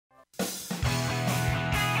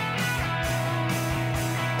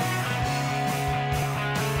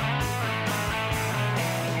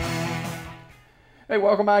Hey,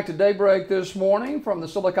 welcome back to Daybreak this morning from the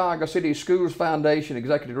Sylacauga City Schools Foundation.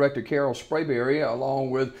 Executive Director Carol Sprayberry,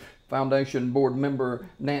 along with Foundation Board Member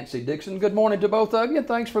Nancy Dixon. Good morning to both of you.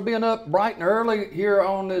 Thanks for being up bright and early here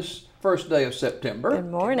on this first day of September. Good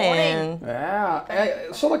morning. Yeah,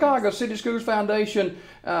 Sylacauga City Schools Foundation,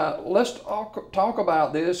 let's talk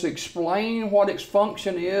about this. Explain what its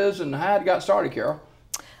function is and how it got started, Carol.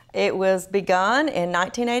 It was begun in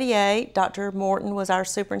 1988. Dr. Morton was our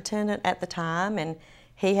superintendent at the time, and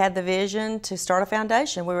he had the vision to start a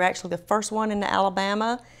foundation. We were actually the first one in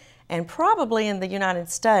Alabama and probably in the United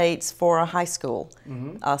States for a high school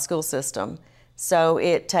school system. So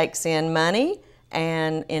it takes in money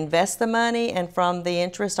and invests the money, and from the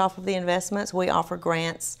interest off of the investments, we offer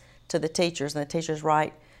grants to the teachers, and the teachers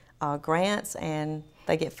write grants, and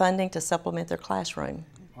they get funding to supplement their classroom.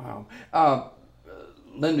 Wow.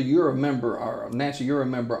 Linda, you're a member, or Nancy, you're a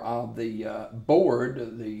member of the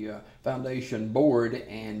board, the foundation board,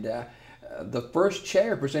 and the first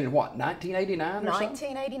chair presented what, 1989 or something?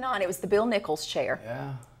 1989. It was the Bill Nichols chair.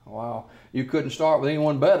 Yeah. Wow. You couldn't start with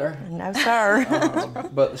anyone better. No, sir.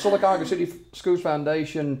 But the Sylacauga City Schools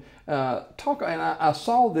Foundation, and I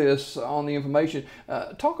saw this on the information,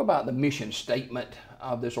 talk about the mission statement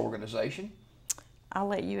of this organization. I'll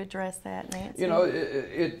let you address that, Nancy. You know,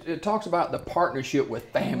 it talks about the partnership with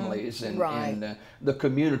families and the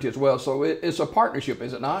community as well. So it's a partnership,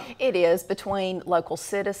 is it not? It is, between local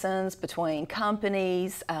citizens, between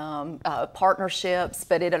companies, partnerships,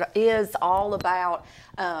 but it is all about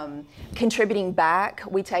contributing back.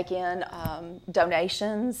 We take in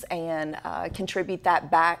donations and contribute that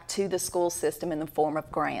back to the school system in the form of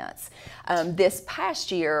grants. This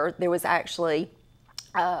past year, there was actually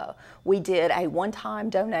we did a one-time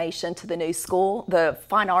donation to the new school, the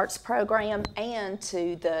Fine Arts program, and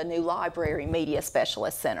to the new Library Media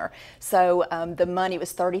Specialist Center. So the money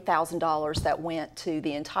was $30,000 that went to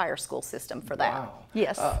the entire school system for that. Wow.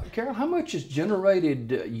 Yes. Carol, how much is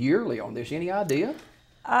generated yearly on this? Any idea?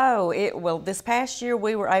 Oh, well, this past year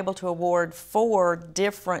we were able to award 4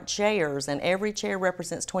 different chairs, and every chair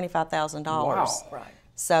represents $25,000. Wow. Right.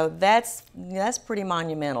 So that's pretty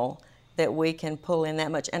monumental that we can pull in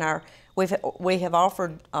that much. And we have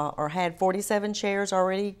offered or had 47 chairs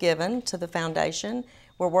already given to the foundation.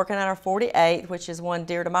 We're working on our 48th, which is one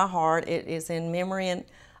dear to my heart. It is in memory and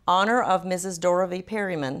honor of Mrs. Dora V.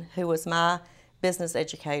 Perryman, who was my business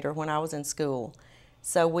educator when I was in school.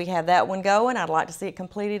 So we have that one going. I'd like to see it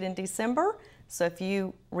completed in December. So if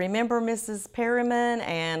you remember Mrs. Perryman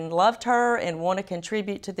and loved her and want to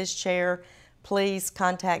contribute to this chair, please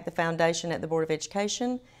contact the foundation at the Board of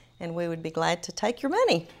Education, and we would be glad to take your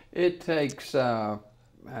money. It takes,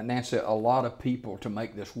 Nancy, a lot of people to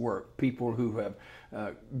make this work. People who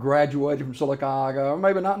have graduated from Sylacauga, or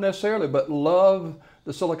maybe not necessarily, but love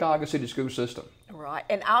the Sylacauga City School System. Right,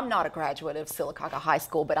 and I'm not a graduate of Sylacauga High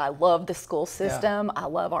School, but I love the school system. Yeah. I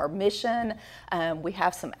love our mission. We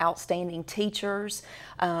have some outstanding teachers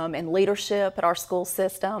and leadership at our school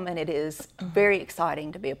system, and it is very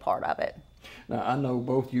exciting to be a part of it. Now, I know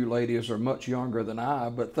both you ladies are much younger than I,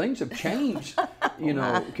 but things have changed, you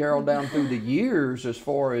know, Carol, down through the years as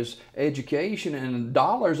far as education and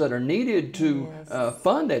dollars that are needed to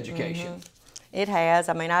fund education. It has.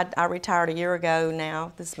 I mean, I retired a year ago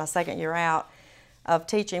now. This is my second year out of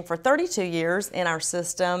teaching for 32 years in our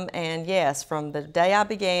system. And yes, from the day I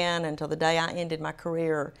began until the day I ended my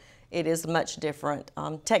career, it is much different.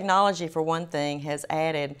 Technology, for one thing, has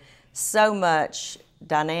added so much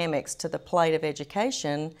dynamics to the plate of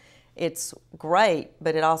education. It's great,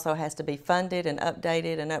 but it also has to be funded and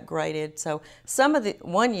updated and upgraded. So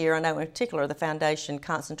one year, I know in particular, the foundation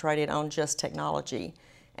concentrated on just technology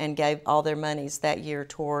and gave all their monies that year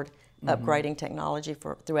toward upgrading technology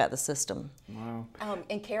throughout the system. Wow.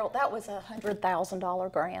 And Carol, that was a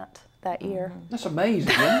 $100,000 grant that year. That's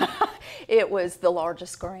amazing, isn't it? It was the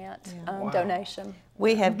largest grant donation.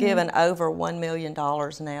 We have given over $1 million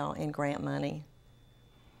now in grant money.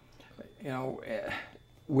 You know,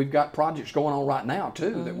 we've got projects going on right now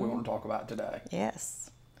too that we want to talk about today.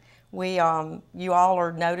 Yes, we you all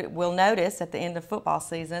will notice at the end of football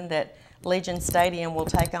season that Legion Stadium will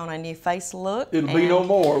take on a new face look. It'll be no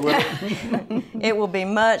more, will it? It will be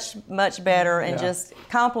much better and just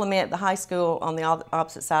complement the high school on the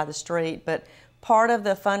opposite side of the street. But part of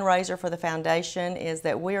the fundraiser for the foundation is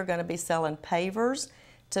that we are going to be selling pavers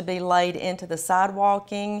to be laid into the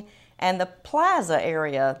sidewalking and the plaza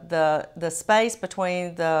area, the space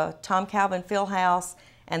between the Tom Calvin Fieldhouse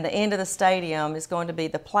and the end of the stadium is going to be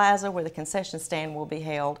the plaza where the concession stand will be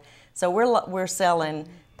held. So we're selling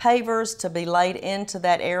pavers to be laid into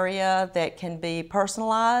that area that can be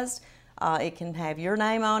personalized It can have your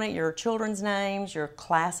name on it, your children's names, your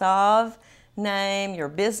class of name, your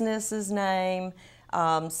business's name.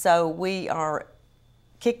 So we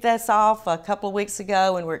kicked this off a couple of weeks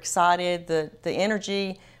ago, and we're excited. The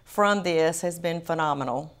energy from this has been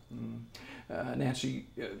phenomenal. Nancy,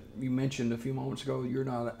 you mentioned a few moments ago you're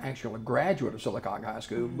not actually a graduate of Sylacauga High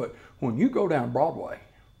School, but when you go down Broadway,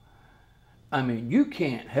 I mean, you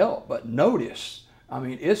can't help but notice. I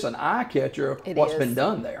mean, it's an eye catcher what's been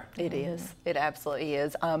done there. It is. It absolutely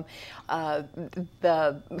is.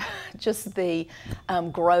 Just the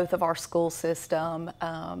growth of our school system,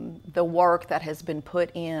 the work that has been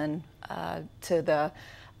put in to the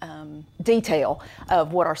detail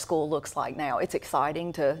of what our school looks like now. It's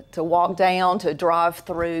exciting to walk down, to drive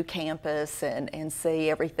through campus and see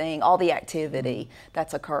everything, all the activity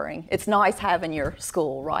that's occurring. It's nice having your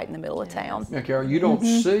school right in the middle of town. Yeah, Carol, you don't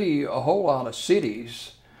see a whole lot of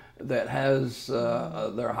cities that has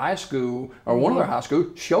their high school or one of their high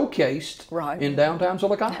schools showcased in downtown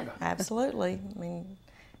Sylacauga. Absolutely. I mean,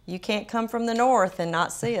 you can't come from the north and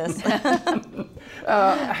not see us.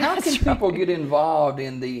 How can people get involved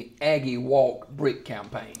in the Aggie Walk Brick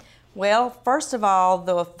campaign? Well, first of all,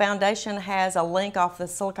 the foundation has a link off the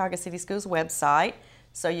Sylacauga City Schools website.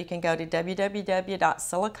 So you can go to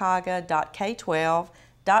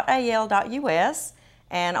www.sylacauga.k12.al.us,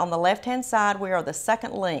 and on the left-hand side, we are the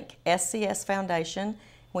second link, SCS Foundation.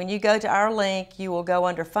 When you go to our link, you will go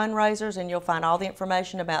under fundraisers, and you'll find all the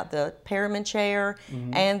information about the Perriman Chair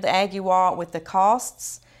and the Aggie Walk with the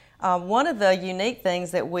costs. One of the unique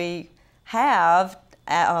things that we have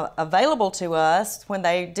available to us, when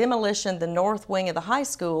they demolished the north wing of the high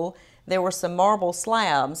school, there were some marble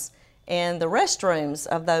slabs in the restrooms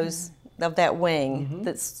of that wing,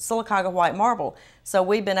 that's Sylacauga white marble. So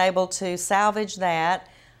we've been able to salvage that.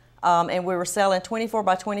 And we were selling 24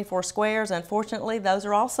 by 24 squares. Unfortunately, those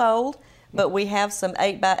are all sold, but we have some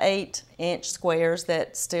 8 by 8 inch squares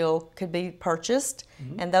that still could be purchased,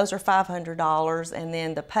 and those are $500. And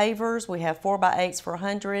then the pavers, we have 4 by 8s for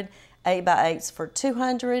 $100, 8 by 8s for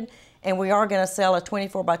 $200, and we are going to sell a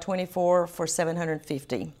 24 by 24 for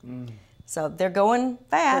 $750. So they're going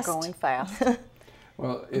fast. They're going fast.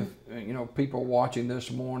 Well, if people watching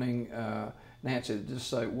this morning, Nancy,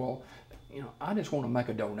 just say, well, I just want to make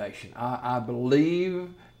a donation. I believe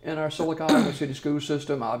in our Sylacauga City School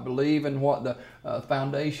System. I believe in what the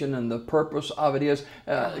foundation and the purpose of it is.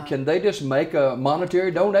 Can they just make a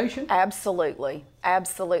monetary donation? Absolutely.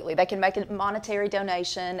 Absolutely. They can make a monetary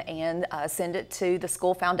donation and send it to the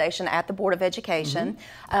school foundation at the Board of Education.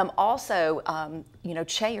 Also,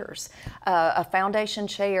 chairs. A foundation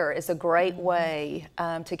chair is a great way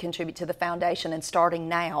to contribute to the foundation, and starting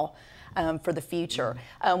now. For the future.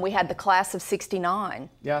 We had the class of '69.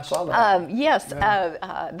 Yeah, I saw that. Yes,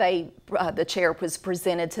 the chair was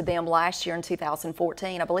presented to them last year in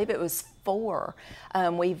 2014. I believe it was 4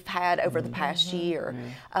 we've had over the past year.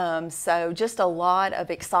 So just a lot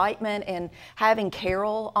of excitement, and having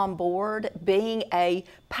Carol on board, being a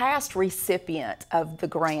past recipient of the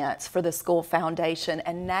grants for the school foundation,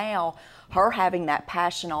 and now her having that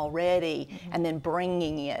passion already, and then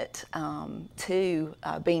bringing it to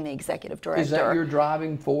being the executive director. Is that your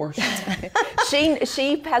driving force?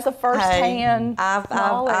 She has a first-hand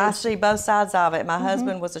knowledge. I see both sides of it. My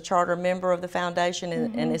husband was a charter member of the foundation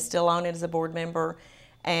and is still on it as a board member.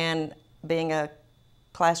 And being a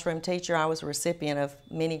classroom teacher, I was a recipient of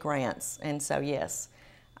many grants. And so, yes,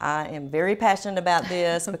 I am very passionate about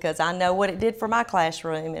this because I know what it did for my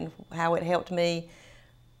classroom and how it helped me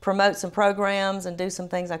promote some programs and do some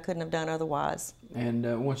things I couldn't have done otherwise.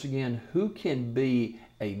 And once again, who can be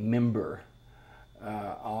a member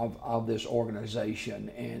of this organization?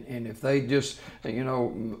 And if they just,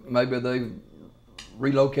 maybe they've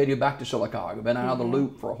relocated back to Sylacauga, been out of the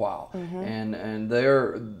loop for a while, and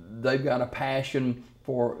they've got a passion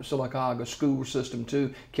for Sylacauga school system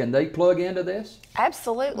too. Can they plug into this?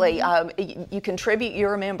 Absolutely. You contribute,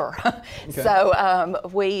 you're a member. Okay. So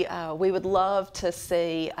we would love to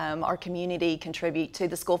see our community contribute to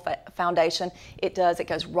the school foundation. It does. It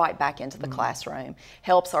goes right back into the classroom.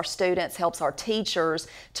 Helps our students, helps our teachers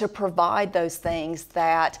to provide those things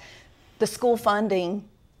that the school funding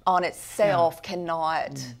on itself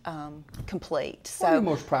cannot complete. What are you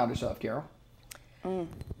most proud of, Carol?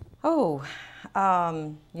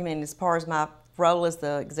 You mean as far as my role as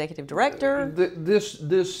the executive director?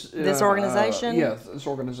 This organization? Yes, this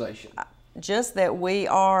organization. Just that we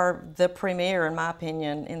are the premier, in my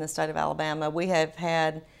opinion, in the state of Alabama. We have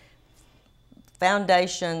had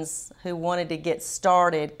foundations who wanted to get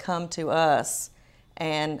started come to us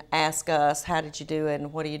and ask us, how did you do it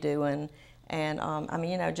and what are you doing? And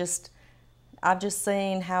just I've just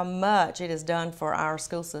seen how much it has done for our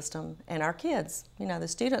school system and our kids. You know, the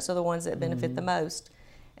students are the ones that benefit the most.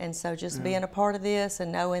 And so just being a part of this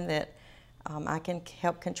and knowing that I can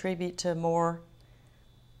help contribute to more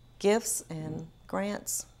gifts and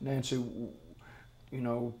grants. Nancy, you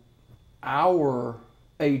know, our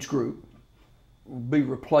age group will be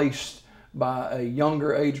replaced by a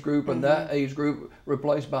younger age group, and that age group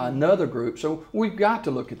replaced by another group. So we've got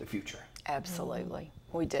to look at the future. Absolutely.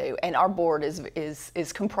 We do, and our board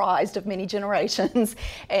is comprised of many generations,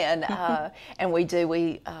 and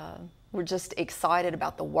we're just excited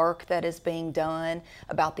about the work that is being done,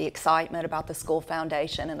 about the excitement about the school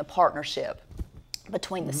foundation and the partnership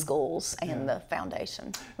between the schools and the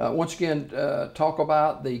foundation. Once again, talk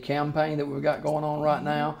about the campaign that we've got going on right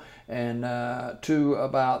now, and two,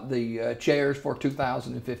 about the chairs for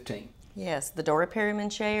 2015. Yes, the Dory Perryman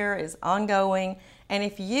Chair is ongoing, and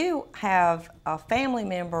if you have a family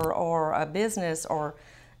member or a business or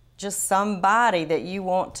just somebody that you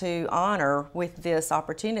want to honor with this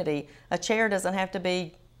opportunity, a chair doesn't have to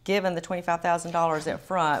be given the $25,000 up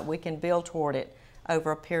front. We can build toward it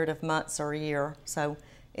over a period of months or a year. So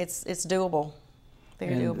it's doable,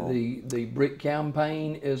 very doable. The brick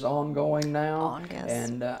campaign is ongoing now. Yes.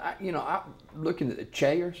 And you know, I'm looking at the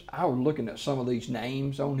chairs. I was looking at some of these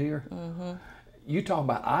names on here. You talk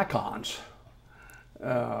about icons,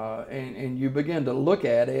 and you begin to look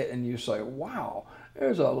at it and you say, wow,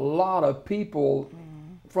 there's a lot of people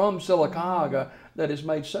from Sylacauga that has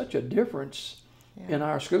made such a difference in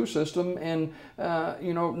our school system, and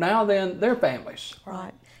you know, now then their families.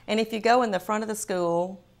 Right. And if you go in the front of the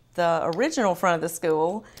school, the original front of the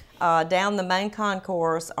school, down the main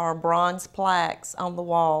concourse are bronze plaques on the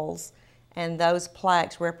walls, and those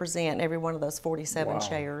plaques represent every one of those 47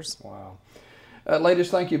 chairs. Wow. Ladies,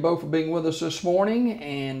 thank you both for being with us this morning,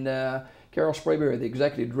 and Carol Sprayberry, the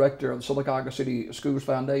Executive Director of the Sylacauga City Schools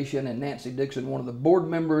Foundation, and Nancy Dixon, one of the board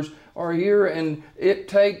members, are here, and it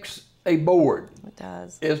takes a board. It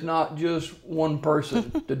does. It's not just one person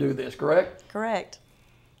to do this, correct? Correct.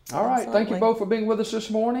 All right. Absolutely. Thank you both for being with us this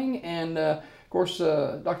morning. And of course,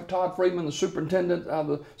 Dr. Todd Freeman, the Superintendent of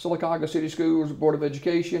the Sylacauga City Schools Board of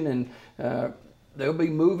Education, and they'll be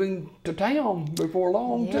moving to town before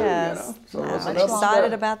long, too. You know? So I'm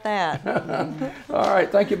excited about that. All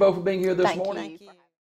right. Thank you both for being here this morning. Thank you.